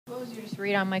What was your just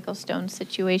read on Michael Stone's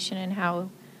situation and how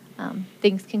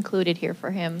things concluded here for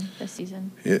him this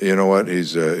season? You know what?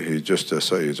 He's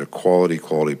a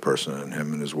quality person, and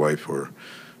him and his wife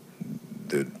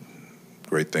did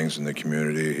great things in the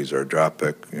community. He's our draft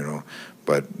pick,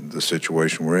 but the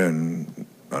situation we're in,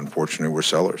 unfortunately, we're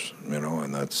sellers,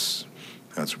 and that's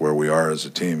where we are as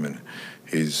a team. And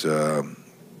he's earned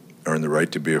the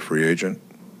right to be a free agent.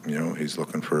 He's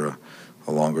looking for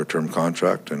a longer-term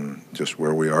contract, and just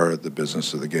where we are at the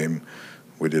business of the game,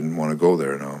 we didn't want to go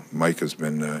there. Now, Mike has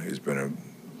been he's been a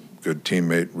good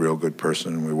teammate, real good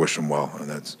person, and we wish him well. And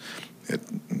that's it.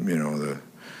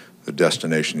 The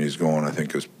destination he's going, I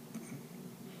think, is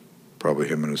probably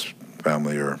him and his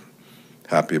family are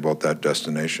happy about that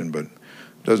destination. But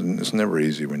it's never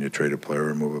easy when you trade a player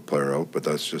or move a player out. But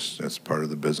that's part of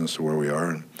the business of where we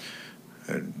are.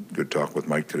 And good talk with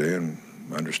Mike today, and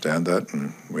understand that,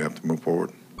 and we have to move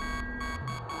forward.